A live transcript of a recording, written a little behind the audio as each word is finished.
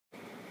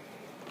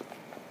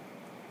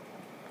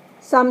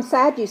Some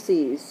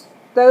Sadducees,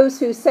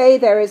 those who say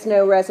there is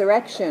no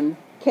resurrection,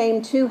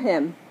 came to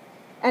him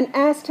and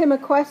asked him a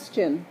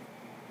question.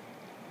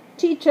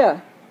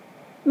 "Teacher,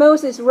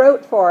 Moses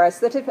wrote for us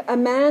that if a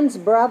man's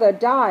brother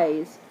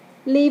dies,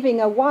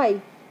 leaving a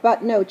wife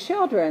but no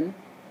children,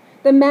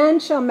 the man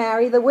shall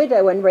marry the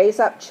widow and raise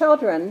up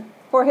children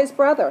for his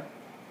brother.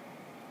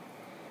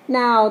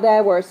 Now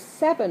there were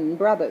 7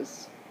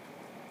 brothers.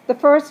 The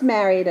first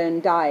married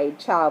and died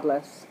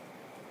childless.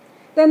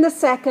 Then the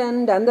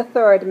second and the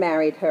third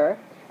married her,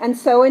 and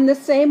so in the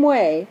same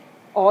way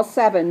all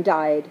 7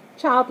 died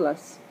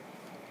childless.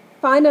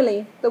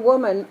 Finally, the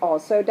woman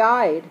also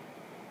died.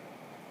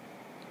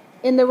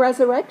 In the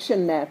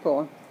resurrection,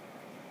 therefore,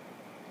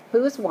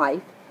 whose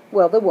wife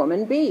will the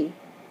woman be?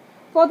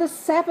 For the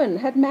 7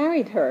 had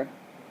married her."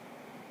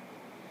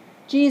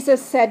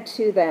 Jesus said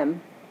to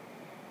them,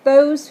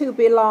 "Those who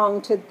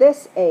belong to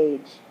this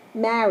age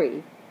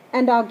marry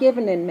and are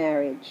given in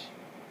marriage.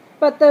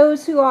 But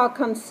those who are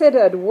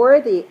considered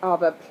worthy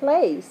of a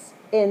place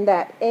in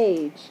that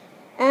age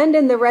and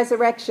in the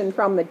resurrection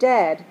from the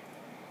dead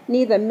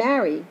neither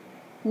marry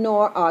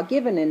nor are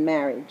given in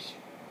marriage.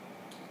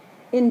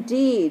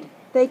 Indeed,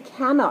 they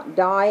cannot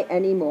die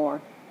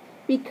anymore,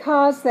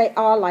 because they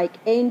are like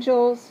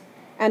angels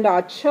and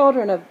are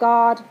children of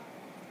God,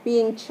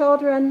 being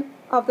children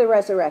of the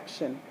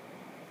resurrection.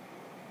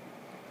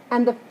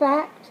 And the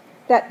fact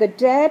that the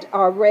dead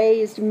are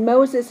raised,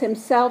 Moses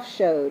himself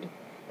showed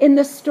in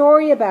the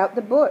story about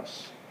the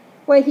bush,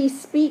 where he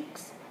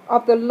speaks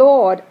of the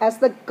Lord as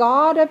the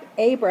God of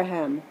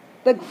Abraham,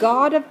 the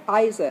God of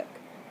Isaac,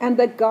 and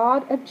the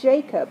God of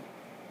Jacob.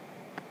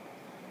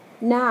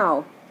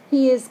 Now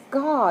he is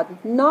God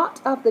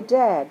not of the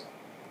dead,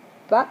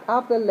 but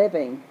of the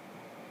living.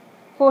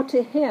 For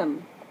to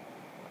him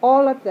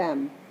all of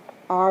them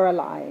are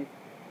alive."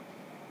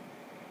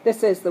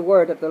 This is the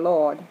word of the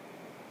Lord.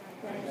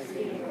 Thanks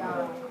be to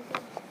God.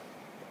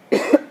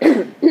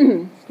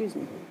 Excuse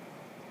me.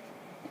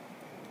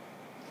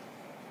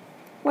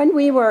 When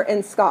we were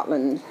in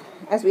Scotland,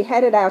 as we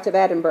headed out of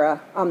Edinburgh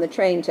on the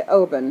train to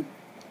Oban,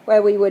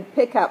 where we would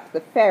pick up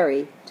the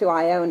ferry to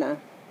Iona,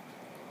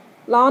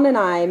 Lon and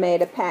I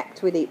made a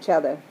pact with each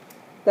other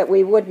that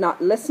we would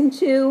not listen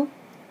to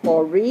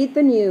or read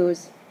the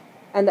news,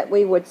 and that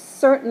we would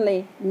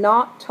certainly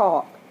not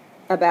talk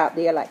about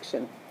the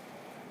election.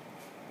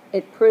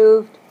 It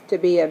proved to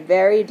be a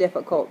very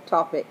difficult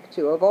topic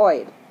to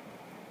avoid.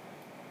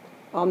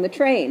 On the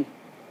train,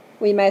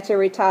 we met a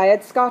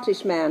retired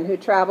Scottish man who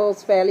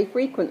travels fairly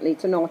frequently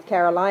to North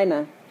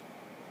Carolina.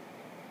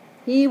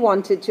 He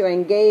wanted to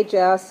engage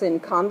us in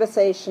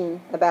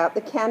conversation about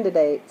the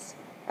candidates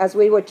as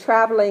we were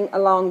traveling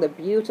along the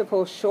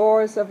beautiful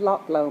shores of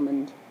Loch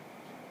Lomond.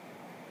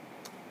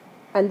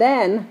 And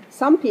then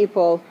some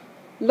people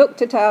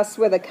looked at us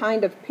with a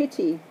kind of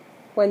pity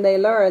when they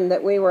learned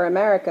that we were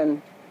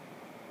American.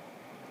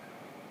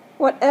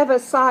 Whatever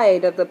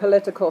side of the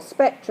political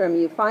spectrum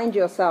you find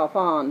yourself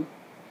on,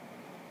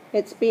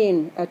 it's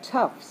been a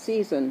tough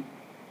season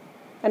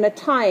and a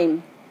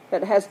time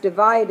that has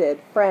divided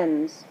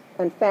friends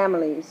and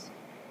families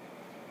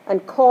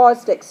and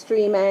caused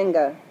extreme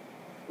anger,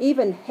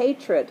 even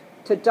hatred,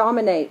 to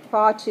dominate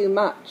far too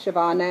much of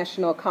our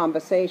national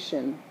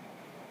conversation.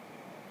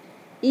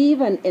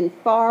 Even in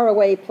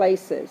faraway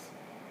places,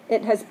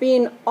 it has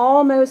been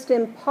almost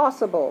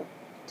impossible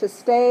to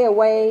stay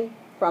away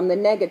from the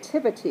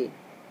negativity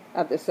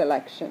of this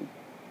election.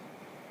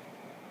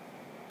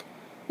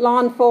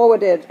 Lon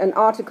forwarded an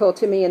article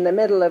to me in the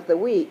middle of the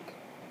week,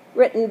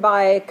 written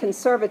by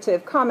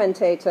conservative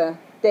commentator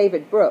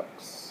David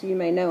Brooks. You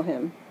may know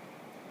him.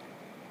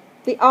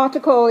 The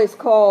article is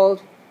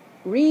called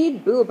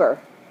 "Read Buber,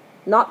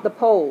 Not the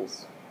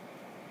Polls."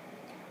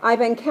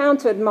 I've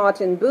encountered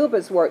Martin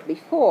Buber's work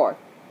before.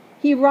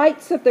 He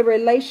writes of the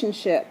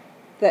relationship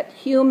that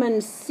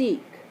humans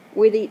seek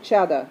with each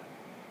other,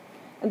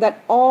 and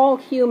that all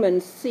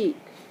humans seek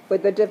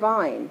with the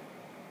divine,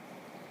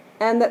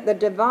 and that the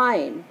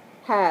divine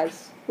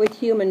has with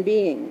human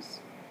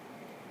beings.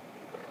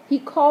 He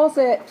calls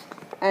it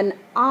an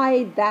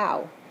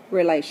I-thou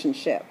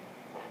relationship.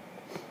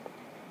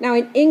 Now,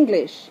 in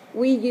English,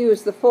 we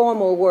use the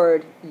formal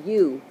word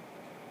you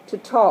to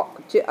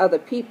talk to other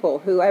people,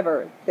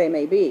 whoever they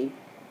may be.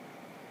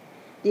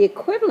 The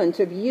equivalent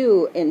of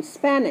you in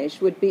Spanish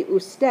would be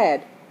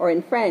usted, or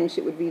in French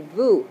it would be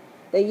vous.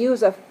 They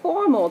use a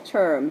formal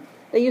term.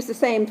 They use the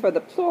same for the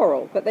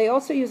plural, but they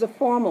also use a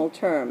formal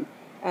term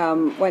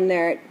when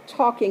they're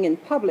talking in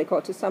public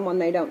or to someone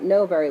they don't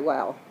know very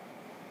well.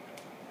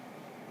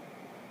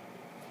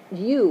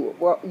 You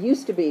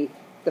used to be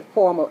the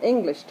formal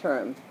English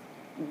term.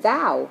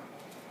 Thou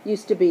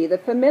used to be the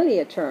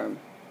familiar term,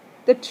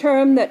 the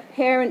term that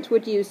parent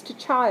would use to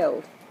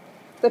child,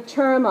 the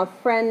term of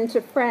friend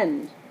to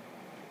friend,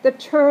 the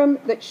term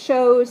that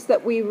shows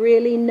that we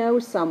really know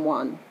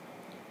someone,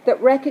 that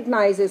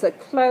recognizes a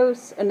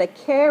close and a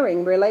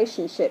caring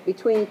relationship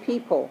between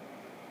people.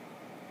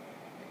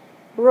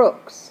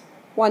 Brooks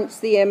wants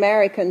the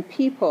American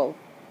people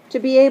to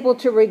be able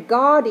to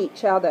regard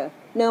each other,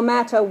 no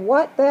matter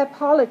what their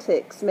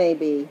politics may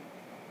be,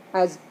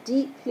 as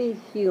deeply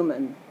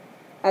human,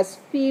 as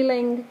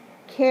feeling,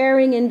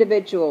 caring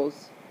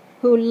individuals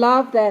who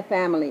love their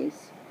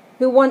families,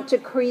 who want to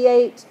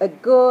create a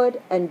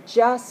good and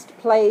just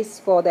place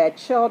for their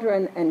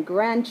children and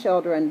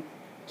grandchildren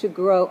to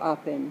grow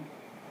up in.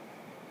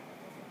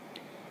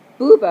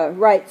 Buber,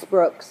 writes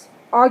Brooks,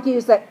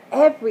 argues that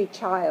every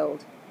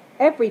child,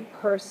 every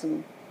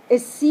person,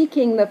 is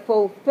seeking the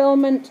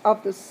fulfillment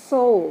of the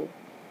soul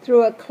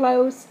through a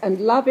close and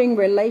loving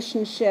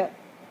relationship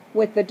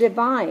with the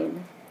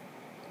divine.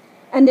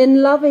 And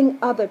in loving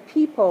other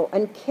people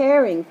and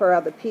caring for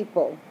other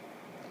people,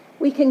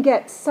 we can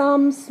get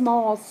some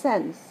small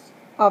sense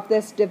of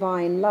this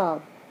divine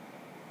love.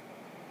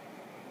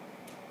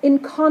 In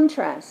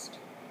contrast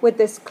with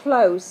this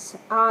close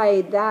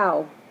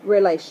I-thou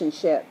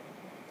relationship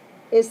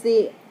is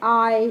the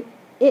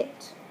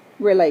I-it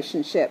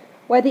relationship,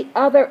 where the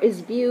other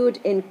is viewed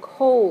in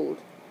cold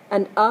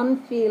and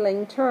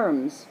unfeeling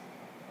terms.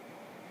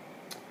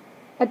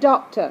 A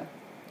doctor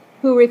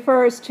who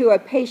refers to a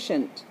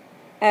patient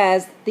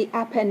as the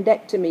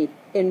appendectomy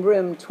in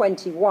room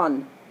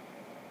 21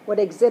 would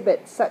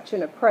exhibit such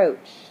an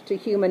approach to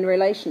human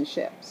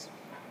relationships.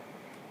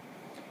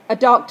 A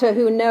doctor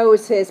who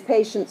knows his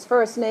patient's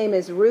first name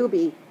is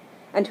Ruby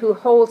and who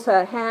holds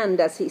her hand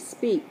as he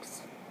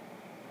speaks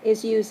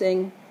is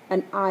using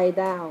an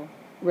I-thou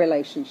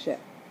relationship.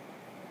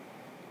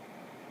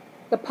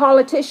 The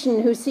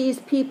politician who sees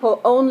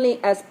people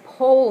only as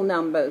poll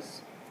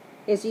numbers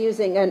is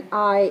using an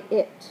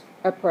I-it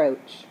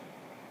approach.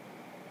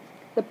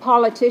 The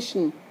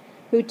politician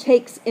who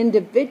takes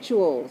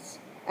individuals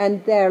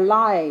and their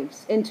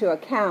lives into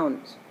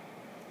account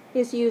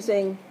is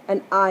using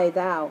an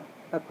I-thou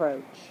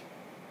approach.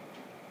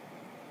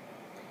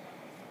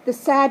 The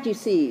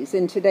Sadducees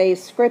in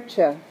today's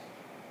scripture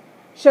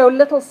show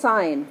little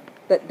sign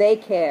that they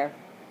care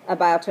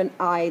about an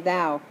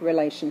I-thou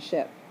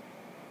relationship.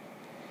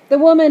 The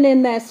woman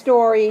in their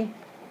story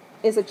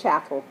is a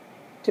chattel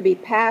to be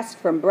passed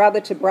from brother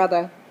to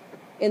brother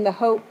in the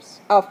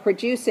hopes of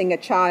producing a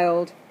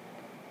child,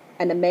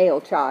 and a male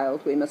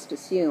child, we must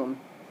assume.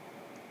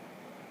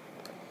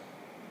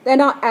 They're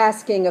not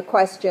asking a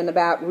question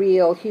about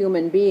real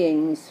human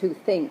beings who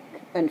think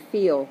and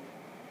feel,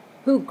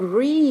 who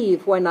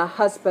grieve when a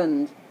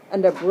husband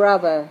and a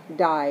brother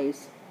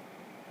dies.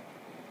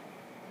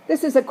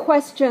 This is a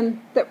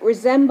question that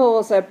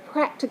resembles a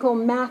practical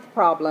math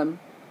problem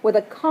with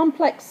a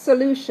complex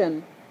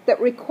solution that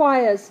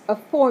requires a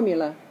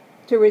formula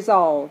to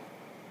resolve.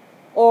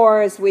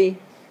 Or, as we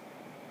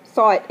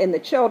saw it in the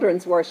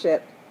children's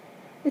worship,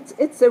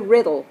 it's a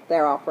riddle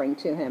they're offering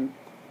to him.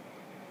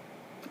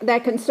 Their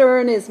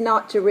concern is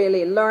not to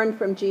really learn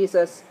from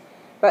Jesus,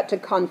 but to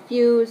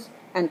confuse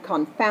and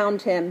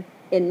confound him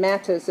in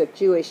matters of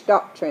Jewish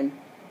doctrine.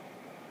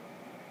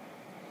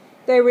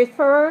 They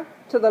refer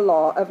to the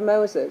law of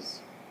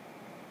Moses.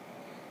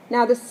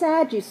 Now, the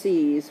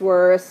Sadducees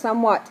were a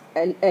somewhat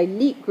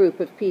elite group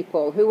of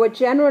people who were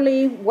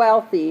generally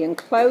wealthy and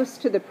close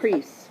to the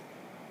priests.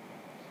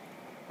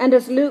 And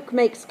as Luke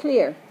makes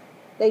clear,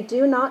 they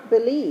do not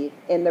believe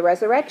in the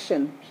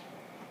resurrection.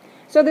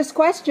 So this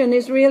question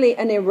is really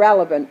an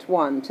irrelevant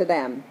one to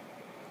them.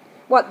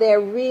 What they're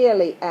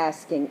really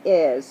asking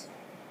is,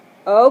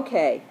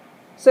 okay,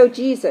 so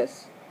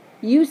Jesus,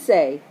 you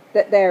say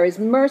that there is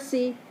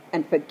mercy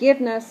and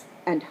forgiveness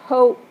and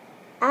hope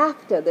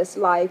after this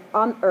life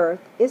on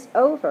earth is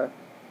over.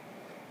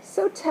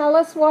 So tell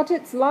us what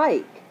it's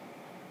like.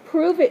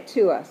 Prove it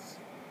to us.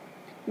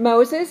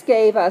 Moses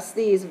gave us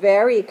these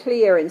very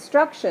clear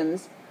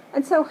instructions,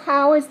 and so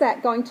how is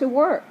that going to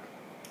work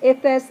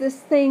if there's this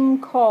thing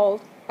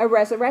called a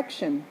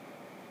resurrection?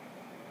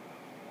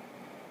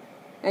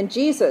 And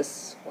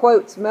Jesus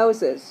quotes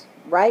Moses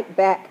right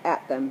back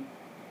at them.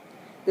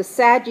 The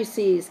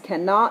Sadducees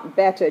cannot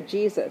better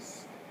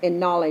Jesus in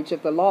knowledge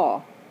of the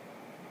law.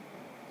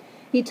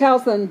 He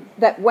tells them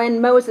that when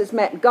Moses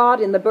met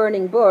God in the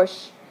burning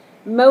bush,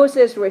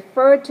 Moses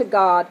referred to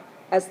God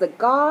as the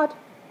God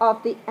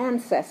of the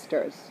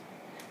ancestors,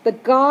 the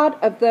God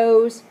of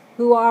those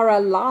who are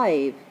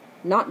alive,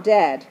 not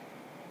dead.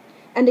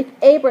 And if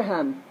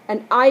Abraham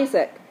and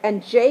Isaac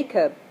and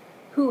Jacob,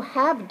 who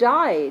have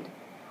died,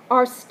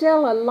 are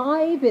still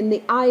alive in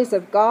the eyes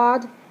of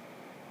God,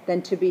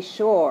 then to be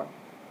sure,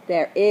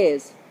 there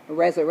is a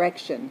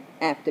resurrection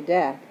after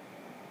death.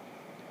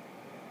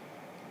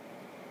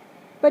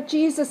 But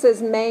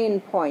Jesus' main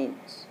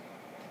point,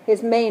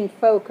 his main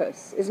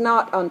focus, is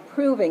not on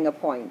proving a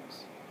point.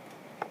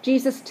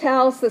 Jesus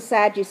tells the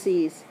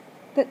Sadducees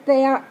that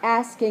they are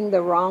asking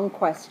the wrong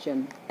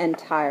question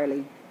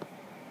entirely.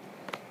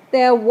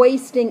 They are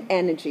wasting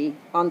energy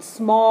on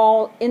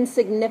small,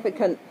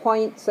 insignificant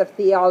points of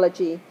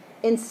theology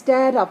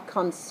instead of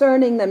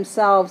concerning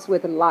themselves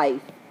with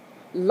life,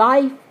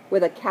 life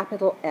with a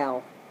capital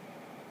L.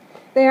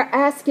 They are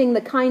asking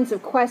the kinds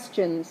of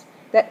questions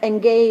that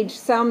engaged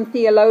some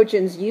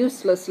theologians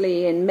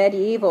uselessly in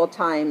medieval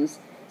times,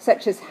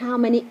 such as how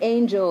many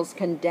angels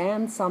can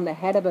dance on the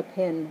head of a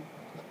pin.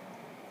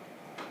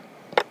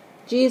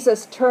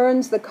 Jesus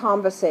turns the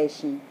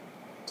conversation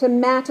to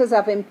matters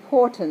of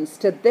importance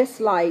to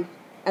this life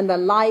and the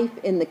life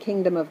in the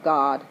kingdom of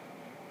God.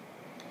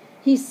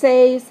 He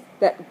says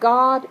that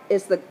God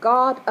is the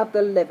God of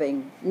the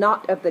living,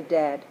 not of the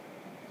dead.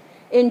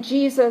 In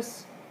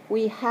Jesus,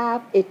 we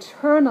have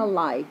eternal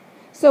life.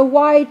 So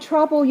why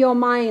trouble your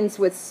minds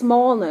with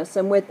smallness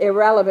and with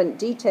irrelevant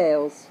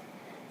details?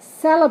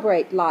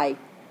 Celebrate life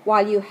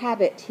while you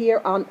have it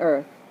here on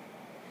earth.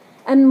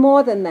 And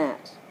more than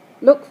that,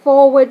 look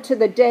forward to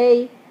the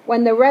day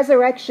when the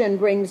resurrection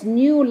brings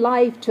new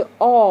life to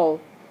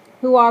all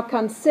who are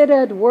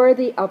considered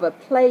worthy of a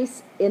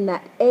place in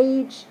that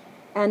age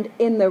and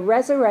in the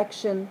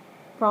resurrection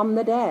from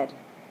the dead.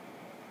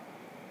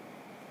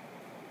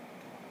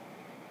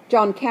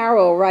 John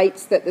Carroll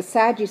writes that the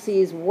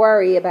Sadducees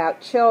worry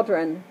about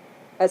children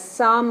as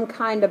some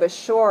kind of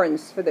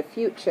assurance for the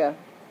future.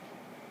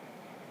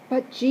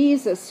 But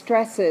Jesus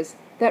stresses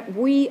that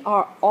we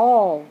are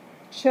all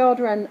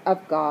children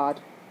of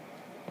God.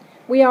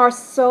 We are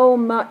so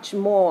much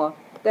more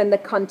than the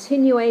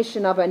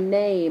continuation of a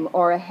name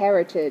or a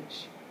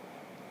heritage.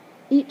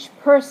 Each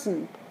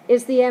person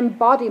is the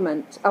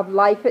embodiment of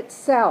life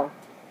itself.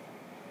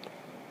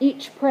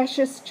 Each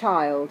precious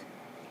child,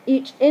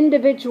 each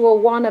individual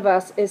one of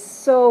us is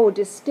so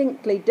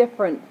distinctly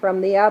different from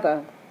the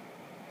other.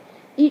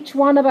 Each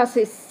one of us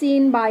is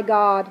seen by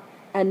God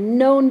and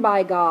known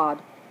by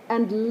God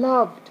and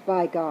loved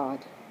by God.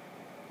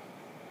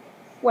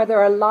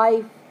 Whether a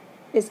life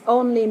is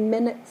only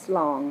minutes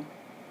long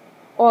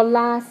or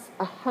lasts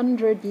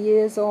 100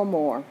 years or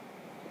more,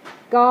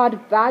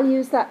 God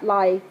values that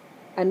life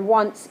and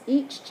wants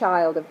each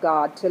child of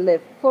God to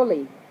live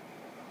fully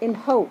in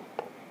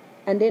hope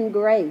and in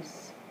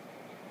grace.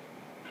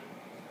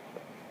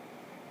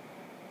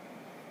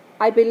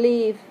 I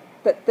believe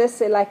that this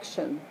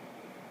election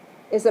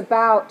is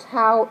about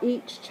how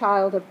each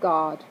child of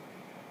God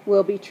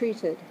will be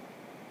treated.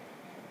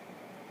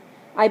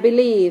 I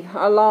believe,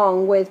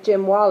 along with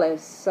Jim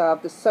Wallace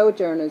of the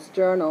Sojourner's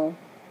Journal,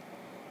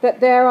 that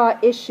there are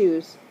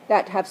issues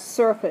that have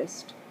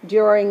surfaced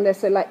during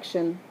this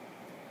election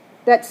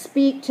that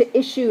speak to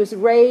issues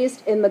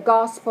raised in the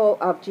gospel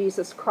of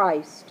Jesus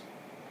Christ.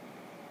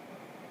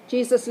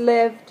 Jesus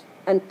lived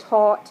and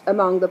taught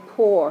among the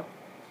poor,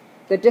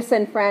 the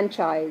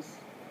disenfranchised,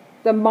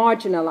 the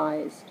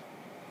marginalized,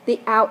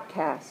 the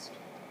outcast.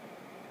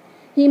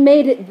 He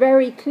made it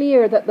very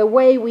clear that the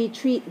way we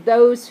treat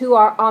those who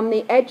are on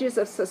the edges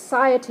of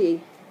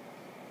society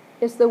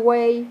is the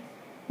way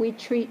we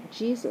treat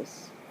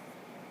Jesus.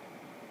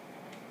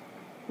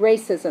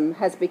 Racism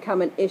has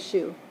become an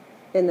issue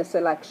in this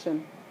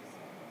election,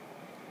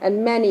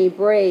 and many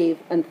brave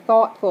and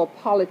thoughtful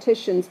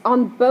politicians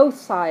on both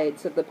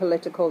sides of the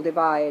political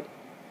divide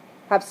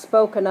have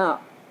spoken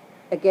up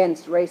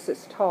against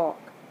racist talk.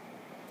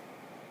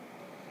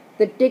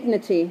 The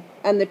dignity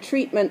and the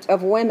treatment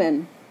of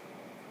women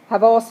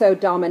have also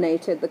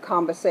dominated the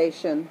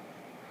conversation,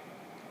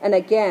 and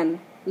again,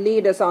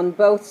 leaders on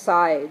both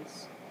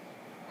sides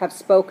have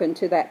spoken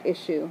to that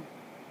issue.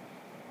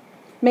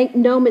 Make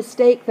no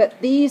mistake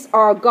that these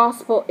are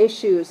gospel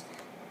issues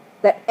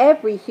that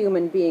every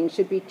human being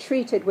should be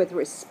treated with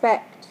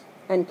respect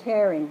and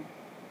caring.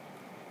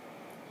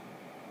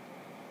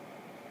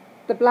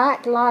 The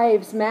Black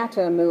Lives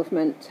Matter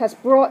movement has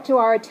brought to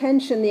our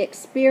attention the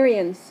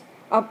experience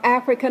of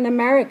African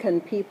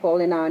American people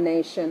in our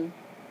nation.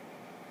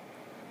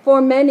 For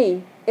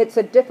many, it's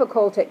a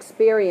difficult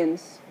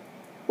experience,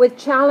 with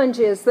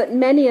challenges that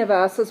many of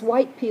us as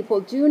white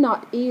people do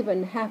not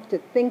even have to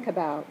think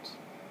about.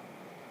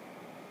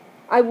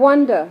 I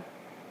wonder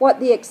what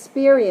the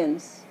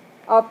experience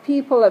of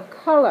people of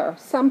color,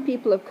 some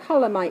people of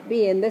color might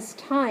be in this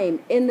time,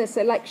 in this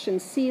election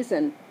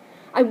season.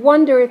 I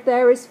wonder if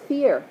there is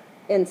fear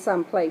in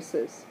some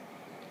places,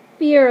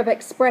 fear of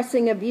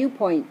expressing a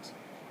viewpoint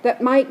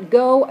that might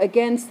go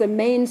against the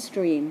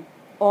mainstream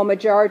or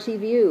majority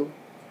view.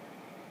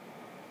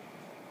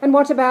 And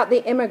what about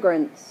the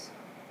immigrants?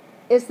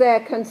 Is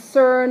there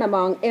concern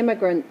among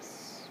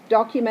immigrants,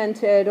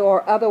 documented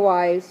or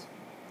otherwise,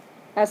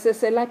 as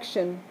this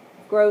election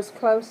grows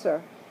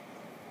closer?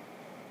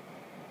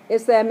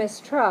 Is there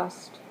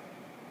mistrust?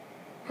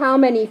 How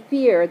many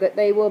fear that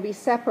they will be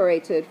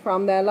separated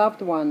from their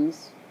loved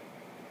ones?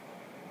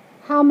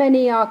 How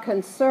many are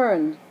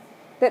concerned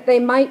that they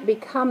might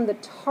become the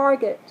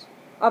target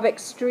of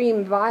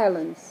extreme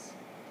violence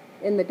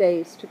in the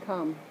days to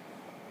come?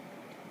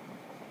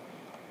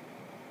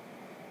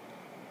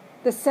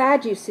 The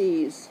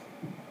Sadducees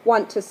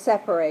want to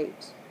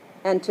separate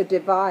and to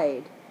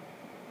divide.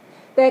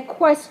 Their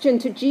question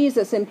to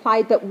Jesus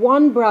implied that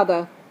one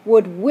brother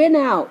would win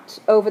out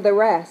over the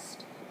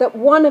rest, that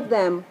one of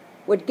them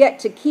would get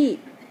to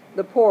keep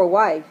the poor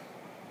wife.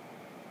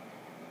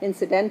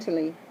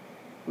 Incidentally,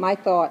 my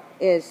thought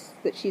is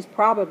that she's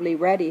probably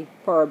ready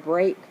for a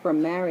break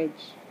from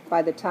marriage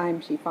by the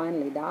time she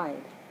finally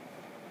died.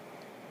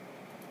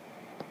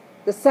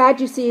 The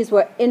Sadducees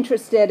were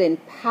interested in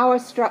power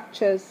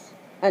structures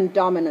and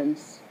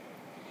dominance.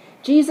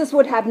 Jesus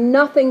would have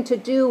nothing to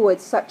do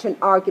with such an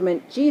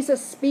argument.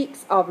 Jesus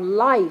speaks of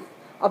life,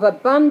 of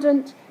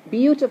abundant,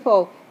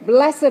 beautiful,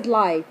 blessed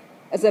life,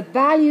 as a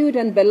valued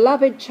and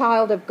beloved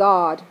child of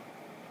God.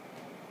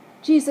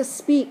 Jesus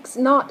speaks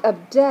not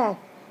of death,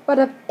 but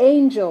of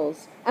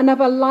angels, and of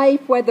a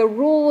life where the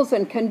rules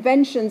and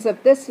conventions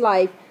of this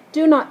life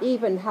do not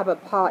even have a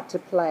part to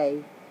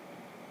play.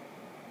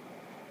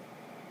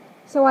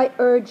 So I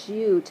urge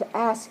you to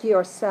ask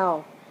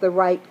yourself the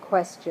right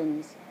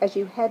questions as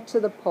you head to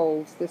the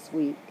polls this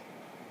week.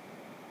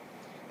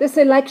 This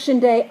election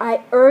day,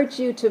 I urge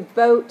you to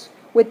vote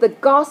with the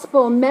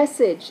gospel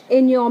message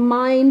in your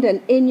mind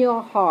and in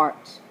your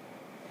heart.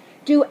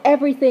 Do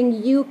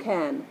everything you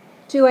can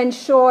to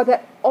ensure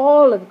that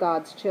all of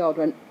God's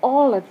children,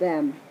 all of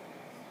them,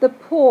 the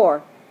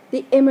poor,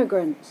 the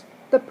immigrant,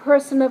 the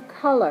person of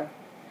color,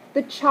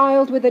 the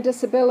child with a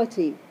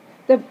disability,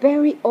 the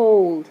very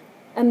old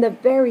and the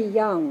very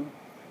young,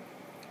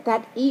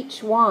 that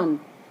each one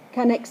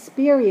can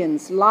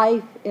experience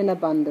life in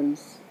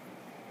abundance.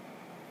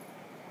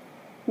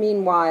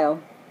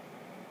 Meanwhile,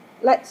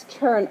 let's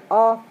turn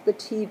off the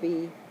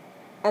TV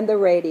and the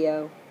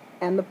radio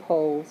and the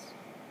polls,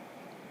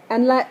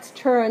 and let's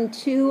turn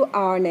to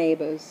our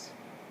neighbors,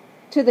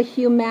 to the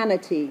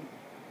humanity,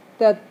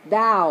 the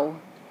thou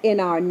in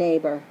our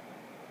neighbor,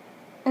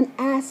 and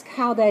ask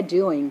how they're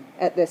doing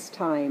at this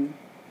time.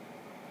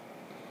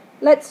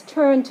 Let's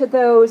turn to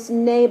those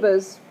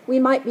neighbors we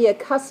might be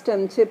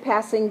accustomed to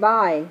passing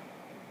by,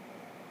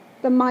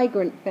 the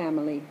migrant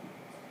family,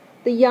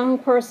 the young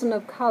person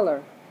of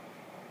color,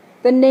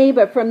 the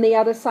neighbor from the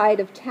other side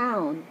of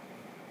town,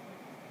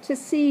 to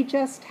see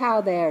just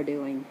how they're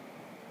doing.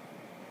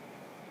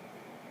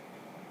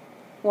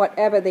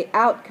 Whatever the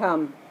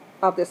outcome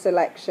of this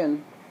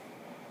election,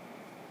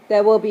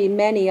 there will be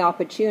many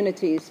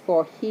opportunities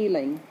for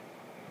healing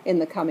in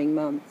the coming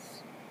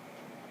months.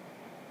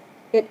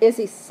 It is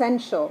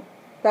essential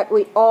that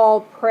we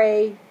all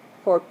pray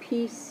for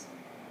peace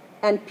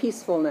and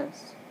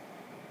peacefulness,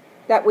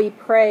 that we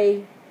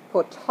pray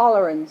for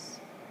tolerance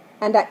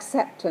and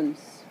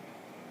acceptance.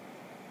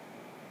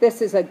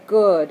 This is a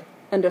good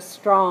and a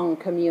strong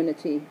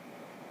community.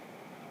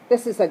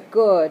 This is a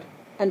good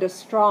and a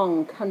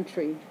strong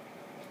country.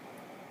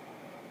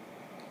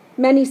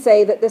 Many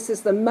say that this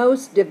is the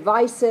most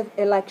divisive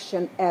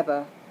election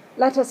ever.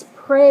 Let us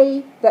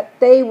pray that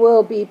they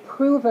will be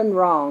proven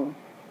wrong,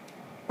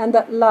 and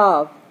that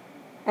love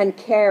and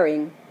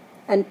caring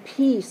and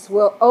peace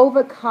will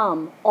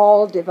overcome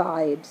all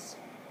divides.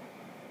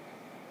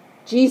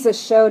 Jesus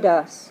showed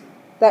us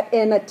that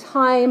in a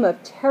time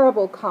of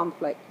terrible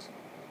conflict,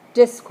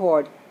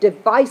 discord,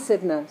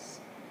 divisiveness,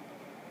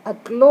 a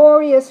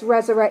glorious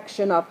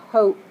resurrection of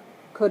hope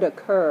could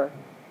occur.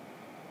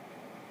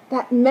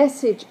 That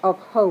message of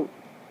hope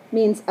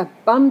means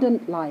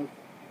abundant life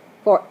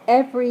for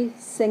every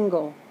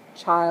single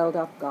child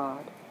of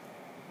God.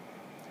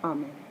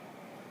 Amen.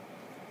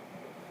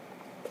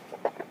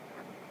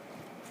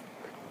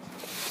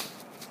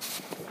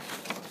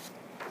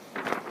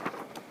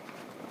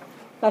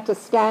 Let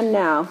us stand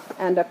now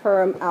and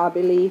affirm our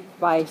belief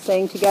by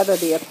saying together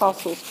the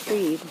Apostles'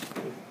 Creed.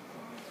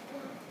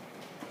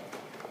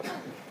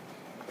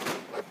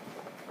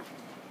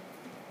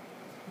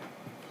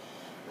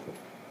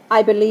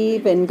 I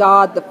believe in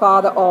God the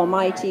Father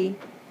Almighty,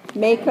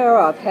 maker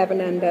of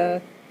heaven and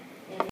earth,